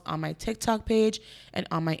subliminals on my TikTok page and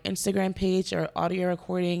on my Instagram page. There are audio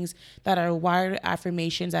recordings that are wired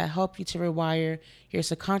affirmations that help you to rewire your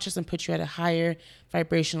subconscious and put you at a higher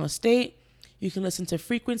vibrational state. You can listen to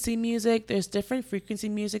frequency music. There's different frequency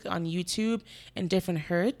music on YouTube and different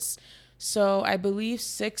hertz. So I believe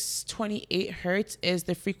 628 hertz is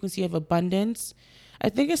the frequency of abundance. I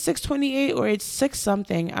think it's 628 or it's 6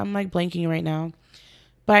 something. I'm like blanking right now.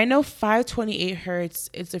 But I know 528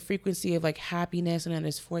 hertz is the frequency of like happiness, and then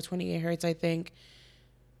there's 428 hertz, I think.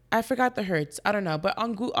 I forgot the hertz. I don't know. But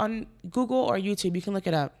on Google or YouTube, you can look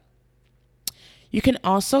it up. You can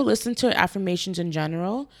also listen to affirmations in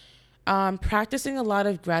general. Practicing a lot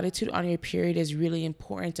of gratitude on your period is really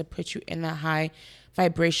important to put you in that high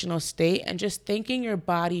vibrational state, and just thanking your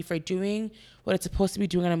body for doing what it's supposed to be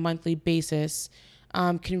doing on a monthly basis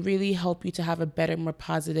can really help you to have a better, more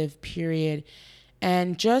positive period,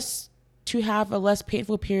 and just to have a less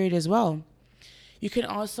painful period as well. You should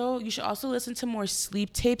also listen to more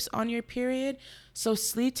sleep tapes on your period. So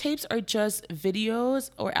sleep tapes are just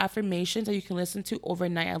videos or affirmations that you can listen to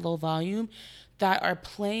overnight at low volume that are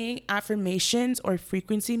playing affirmations or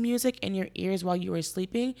frequency music in your ears while you are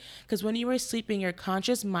sleeping. Because when you are sleeping, your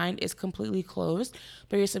conscious mind is completely closed,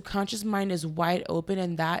 but your subconscious mind is wide open,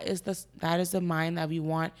 and that is the mind that we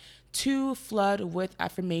want to flood with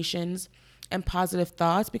affirmations and positive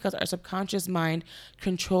thoughts, because our subconscious mind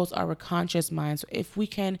controls our conscious mind. So if we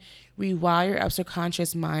can rewire our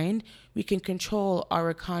subconscious mind, we can control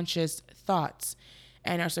our conscious thoughts.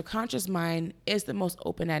 And our subconscious mind is the most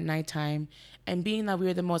open at nighttime. And being that we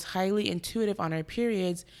are the most highly intuitive on our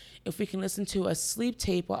periods, if we can listen to a sleep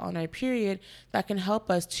tape while on our period, that can help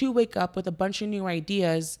us to wake up with a bunch of new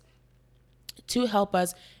ideas to help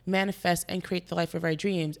us manifest and create the life of our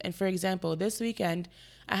dreams. And for example, this weekend,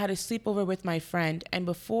 I had a sleepover with my friend. And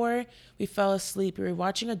before we fell asleep, we were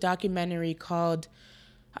watching a documentary called,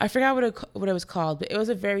 I forgot what it was called, but it was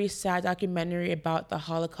a very sad documentary about the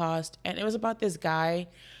Holocaust. And it was about this guy,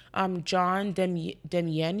 John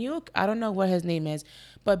Demjanjuk. I don't know what his name is.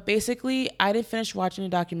 But basically, I didn't finish watching the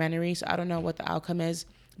documentary, so I don't know what the outcome is.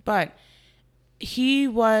 But he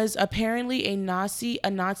was apparently a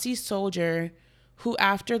Nazi soldier who,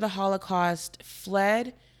 after the Holocaust,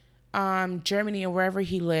 fled Germany or wherever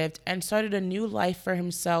he lived and started a new life for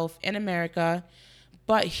himself in America,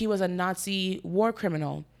 but he was a Nazi war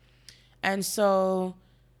criminal. And so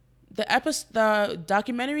the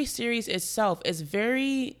documentary series itself is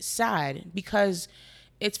very sad because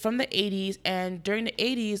it's from the 80s, and during the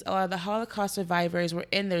 80s, a lot of the Holocaust survivors were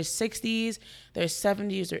in their 60s, their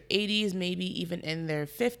 70s, their 80s, maybe even in their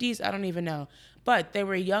 50s. I don't even know. But they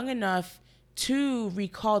were young enough to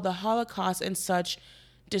recall the Holocaust in such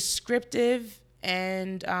descriptive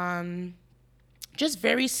and just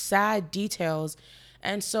very sad details.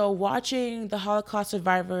 And so watching the Holocaust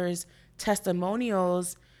survivors'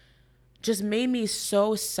 testimonials just made me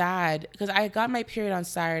so sad, because I got my period on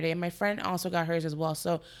Saturday and my friend also got hers as well.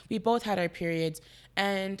 So we both had our periods,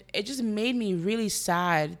 and it just made me really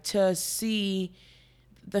sad to see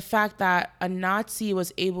the fact that a Nazi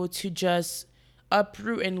was able to just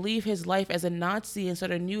uproot and leave his life as a Nazi and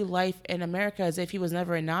start a new life in America as if he was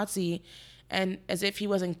never a Nazi, and as if he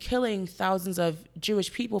wasn't killing thousands of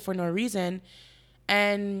Jewish people for no reason,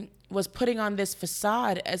 and was putting on this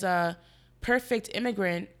facade as a perfect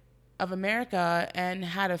immigrant of America and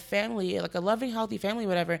had a family, like a loving, healthy family,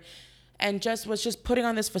 whatever, and was just putting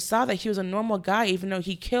on this facade that he was a normal guy, even though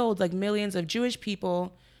he killed like millions of Jewish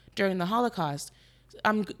people during the Holocaust.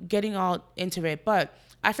 I'm getting all into it, but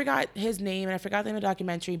I forgot his name and I forgot the name of the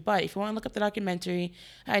documentary, but if you want to look up the documentary,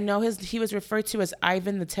 I know he was referred to as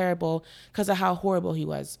Ivan the Terrible because of how horrible he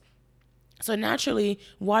was. So naturally,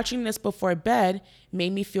 watching this before bed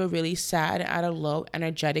made me feel really sad and at a low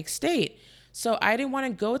energetic state. So I didn't want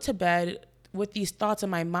to go to bed with these thoughts in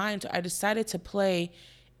my mind. So I decided to play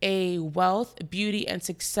a wealth, beauty, and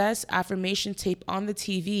success affirmation tape on the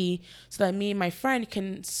TV so that me and my friend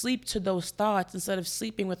can sleep to those thoughts instead of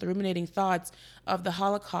sleeping with the ruminating thoughts of the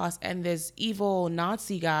Holocaust and this evil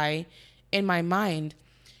Nazi guy in my mind.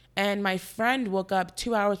 And my friend woke up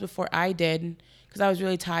 2 hours before I did because I was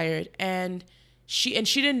really tired. And she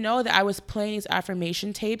didn't know that I was playing these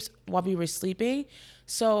affirmation tapes while we were sleeping.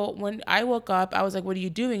 So when I woke up, I was like, "What are you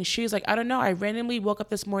doing?" She was like, "I don't know. I randomly woke up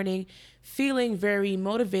this morning feeling very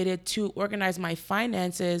motivated to organize my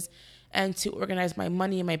finances and to organize my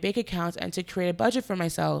money in my bank accounts and to create a budget for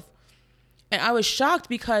myself." And I was shocked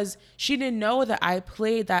because she didn't know that I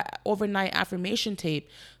played that overnight affirmation tape.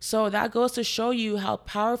 So that goes to show you how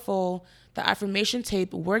powerful the affirmation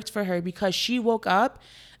tape worked for her, because she woke up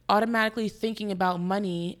automatically thinking about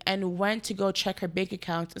money and went to go check her bank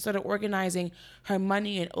accounts instead of organizing her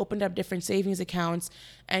money, and opened up different savings accounts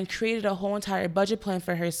and created a whole entire budget plan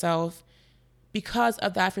for herself because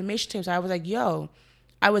of the affirmation tapes. I was like, yo,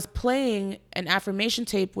 I was playing an affirmation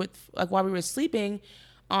tape with, like, while we were sleeping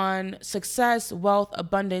on success, wealth,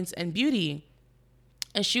 abundance, and beauty.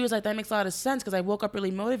 And she was like, that makes a lot of sense because I woke up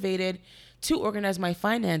really motivated to organize my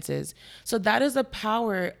finances. So that is the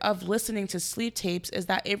power of listening to sleep tapes, is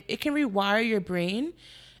that it can rewire your brain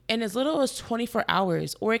in as little as 24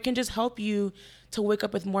 hours, or it can just help you to wake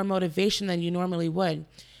up with more motivation than you normally would.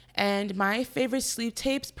 And my favorite sleep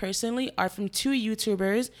tapes personally are from two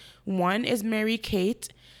YouTubers. One is Mary Kate.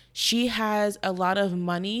 She has a lot of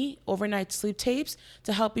money overnight sleep tapes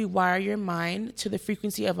to help you wire your mind to the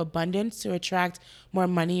frequency of abundance to attract more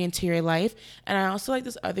money into your life. And I also like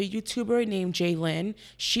this other YouTuber named Jay Lynn.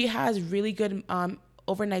 She has really good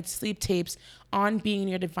overnight sleep tapes on being in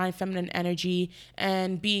your divine feminine energy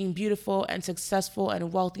and being beautiful and successful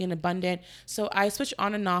and wealthy and abundant. So I switch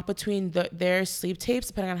on and off between their sleep tapes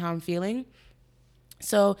depending on how I'm feeling.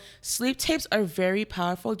 So sleep tapes are very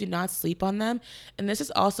powerful. Do not sleep on them. And this is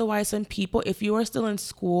also why some people, if you are still in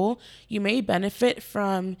school, you may benefit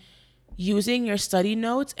from using your study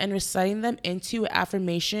notes and reciting them into an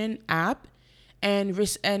affirmation app, and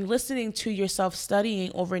listening to yourself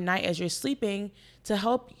studying overnight as you're sleeping to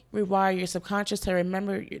help rewire your subconscious to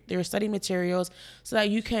remember your study materials so that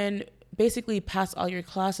you can basically pass all your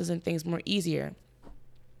classes and things more easier.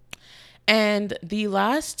 And the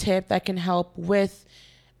last tip that can help with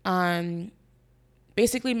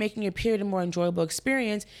basically making your period a more enjoyable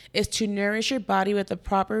experience is to nourish your body with the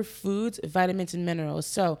proper foods, vitamins, and minerals.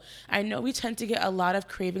 So I know we tend to get a lot of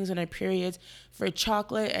cravings on our periods for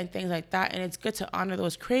chocolate and things like that, and it's good to honor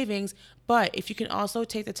those cravings. But if you can also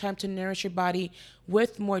take the time to nourish your body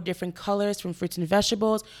with more different colors from fruits and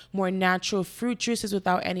vegetables, more natural fruit juices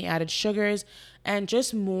without any added sugars, and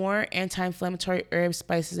just more anti-inflammatory herbs,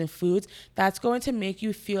 spices, and foods, that's going to make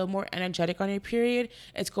you feel more energetic on your period.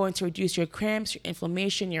 It's going to reduce your cramps, your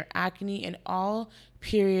inflammation, your acne, and all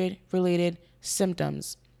period-related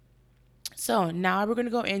symptoms. So now we're going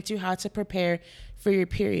to go into how to prepare for your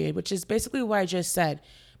period, which is basically what I just said.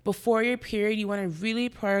 Before your period, you want to really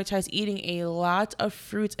prioritize eating a lot of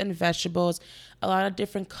fruits and vegetables, a lot of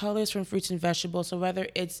different colors from fruits and vegetables. So whether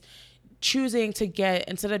it's choosing to get,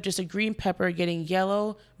 instead of just a green pepper, getting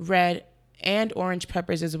yellow, red, and orange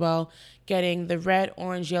peppers as well, getting the red,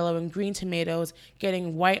 orange, yellow, and green tomatoes,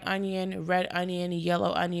 getting white onion, red onion,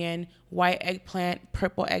 yellow onion, white eggplant,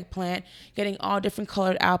 purple eggplant, getting all different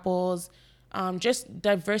colored apples, just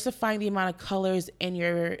diversifying the amount of colors in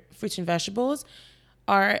your fruits and vegetables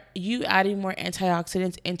are you adding more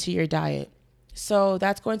antioxidants into your diet. So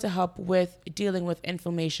that's going to help with dealing with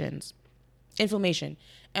inflammation.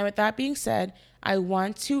 And with that being said, I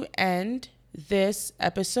want to end this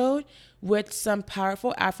episode with some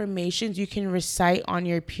powerful affirmations you can recite on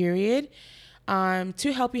your period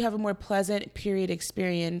to help you have a more pleasant period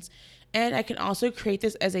experience. And I can also create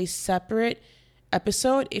this as a separate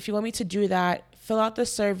episode. If you want me to do that, fill out the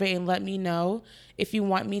survey and let me know if you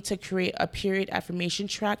want me to create a period affirmation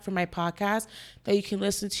track for my podcast that you can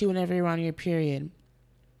listen to whenever you're on your period.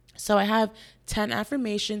 So I have 10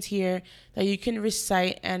 affirmations here that you can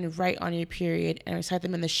recite and write on your period, and recite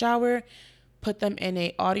them in the shower, put them in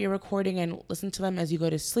a audio recording and listen to them as you go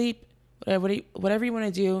to sleep. Whatever you want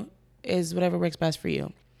to do is whatever works best for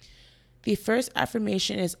you. The first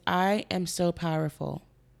affirmation is, I am so powerful.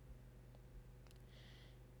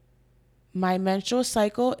 My menstrual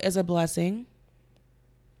cycle is a blessing.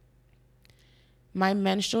 My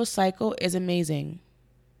menstrual cycle is amazing.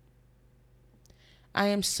 I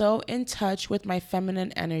am so in touch with my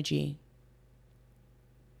feminine energy.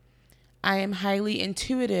 I am highly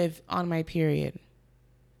intuitive on my period.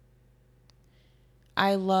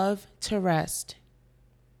 I love to rest.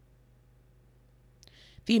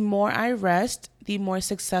 The more I rest, the more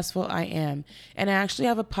successful I am. And I actually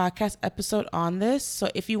have a podcast episode on this. So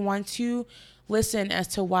if you want to listen as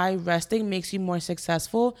to why resting makes you more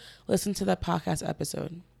successful, listen to that podcast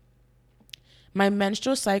episode. My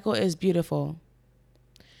menstrual cycle is beautiful.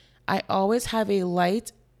 I always have a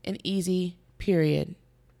light and easy period.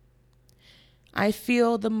 I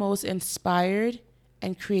feel the most inspired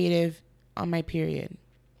and creative on my period.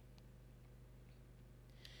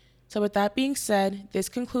 So with that being said, this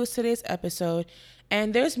concludes today's episode.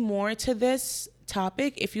 And there's more to this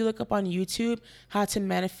topic. If you look up on YouTube, how to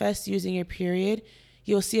manifest using your period,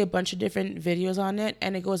 you'll see a bunch of different videos on it.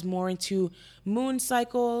 And it goes more into moon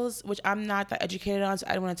cycles, which I'm not that educated on, so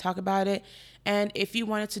I don't want to talk about it. And if you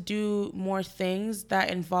wanted to do more things that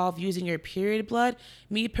involve using your period blood,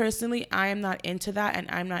 me personally, I am not into that and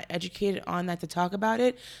I'm not educated on that to talk about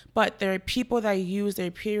it. But there are people that use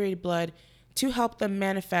their period blood to help them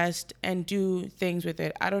manifest and do things with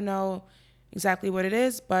it. I don't know exactly what it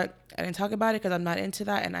is, but I didn't talk about it because I'm not into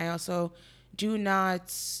that. And I also do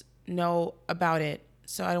not know about it.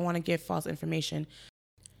 So I don't want to give false information.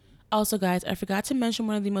 Also, guys, I forgot to mention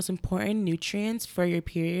one of the most important nutrients for your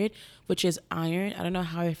period, which is iron. I don't know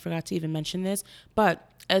how I forgot to even mention this, but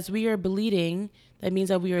as we are bleeding, that means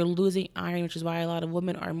that we are losing iron, which is why a lot of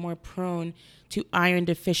women are more prone to iron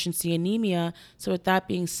deficiency anemia. So with that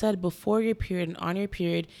being said, before your period and on your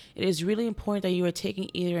period, it is really important that you are taking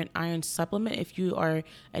either an iron supplement if you are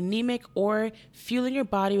anemic, or fueling your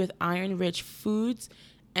body with iron-rich foods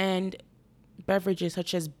and beverages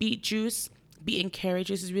such as beet juice. Beet and carrot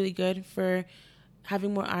juice is really good for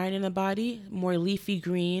having more iron in the body, more leafy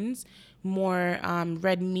greens, more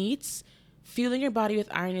red meats. Fueling your body with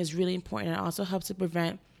iron is really important. It also helps to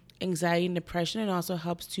prevent anxiety and depression, and also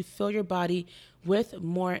helps to fill your body with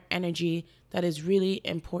more energy that is really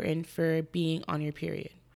important for being on your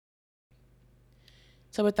period.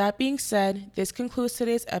 So with that being said, this concludes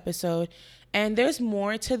today's episode. And there's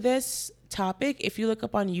more to this topic. If you look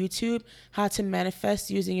up on YouTube, how to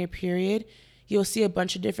manifest using your period, you'll see a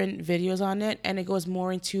bunch of different videos on it. And it goes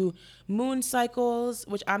more into moon cycles,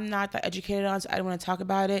 which I'm not that educated on, so I don't want to talk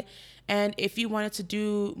about it. And if you wanted to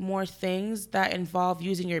do more things that involve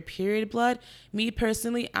using your period blood, me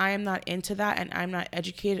personally, I am not into that and I'm not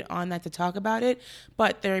educated on that to talk about it.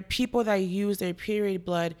 But there are people that use their period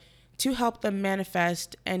blood to help them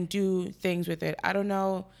manifest and do things with it. I don't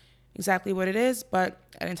know exactly what it is, but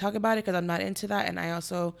I didn't talk about it because I'm not into that. And I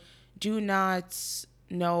also do not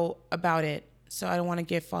know about it. So I don't want to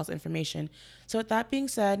give false information. So with that being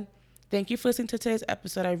said, thank you for listening to today's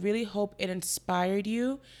episode. I really hope it inspired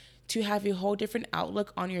you to have a whole different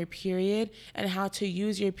outlook on your period and how to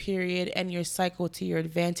use your period and your cycle to your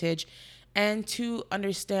advantage, and to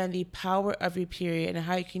understand the power of your period and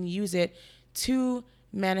how you can use it to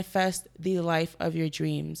manifest the life of your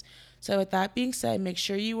dreams. So with that being said, make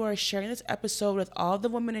sure you are sharing this episode with all the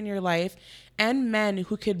women in your life and men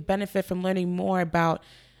who could benefit from learning more about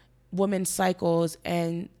women's cycles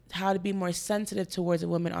and how to be more sensitive towards a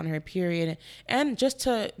woman on her period, and just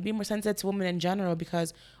to be more sensitive to women in general,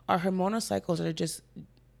 because our hormonal cycles are just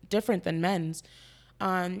different than men's.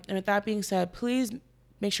 And with that being said, please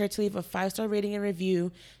make sure to leave a 5-star rating and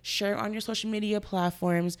review, share on your social media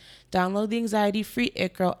platforms, download the anxiety-free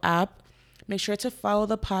It Girl app, make sure to follow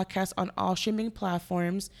the podcast on all streaming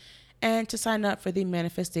platforms, and to sign up for the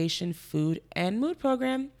Manifestation Food and Mood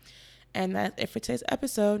Program. And that's it for today's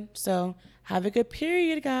episode. So have a good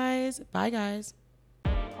period, guys. Bye, guys.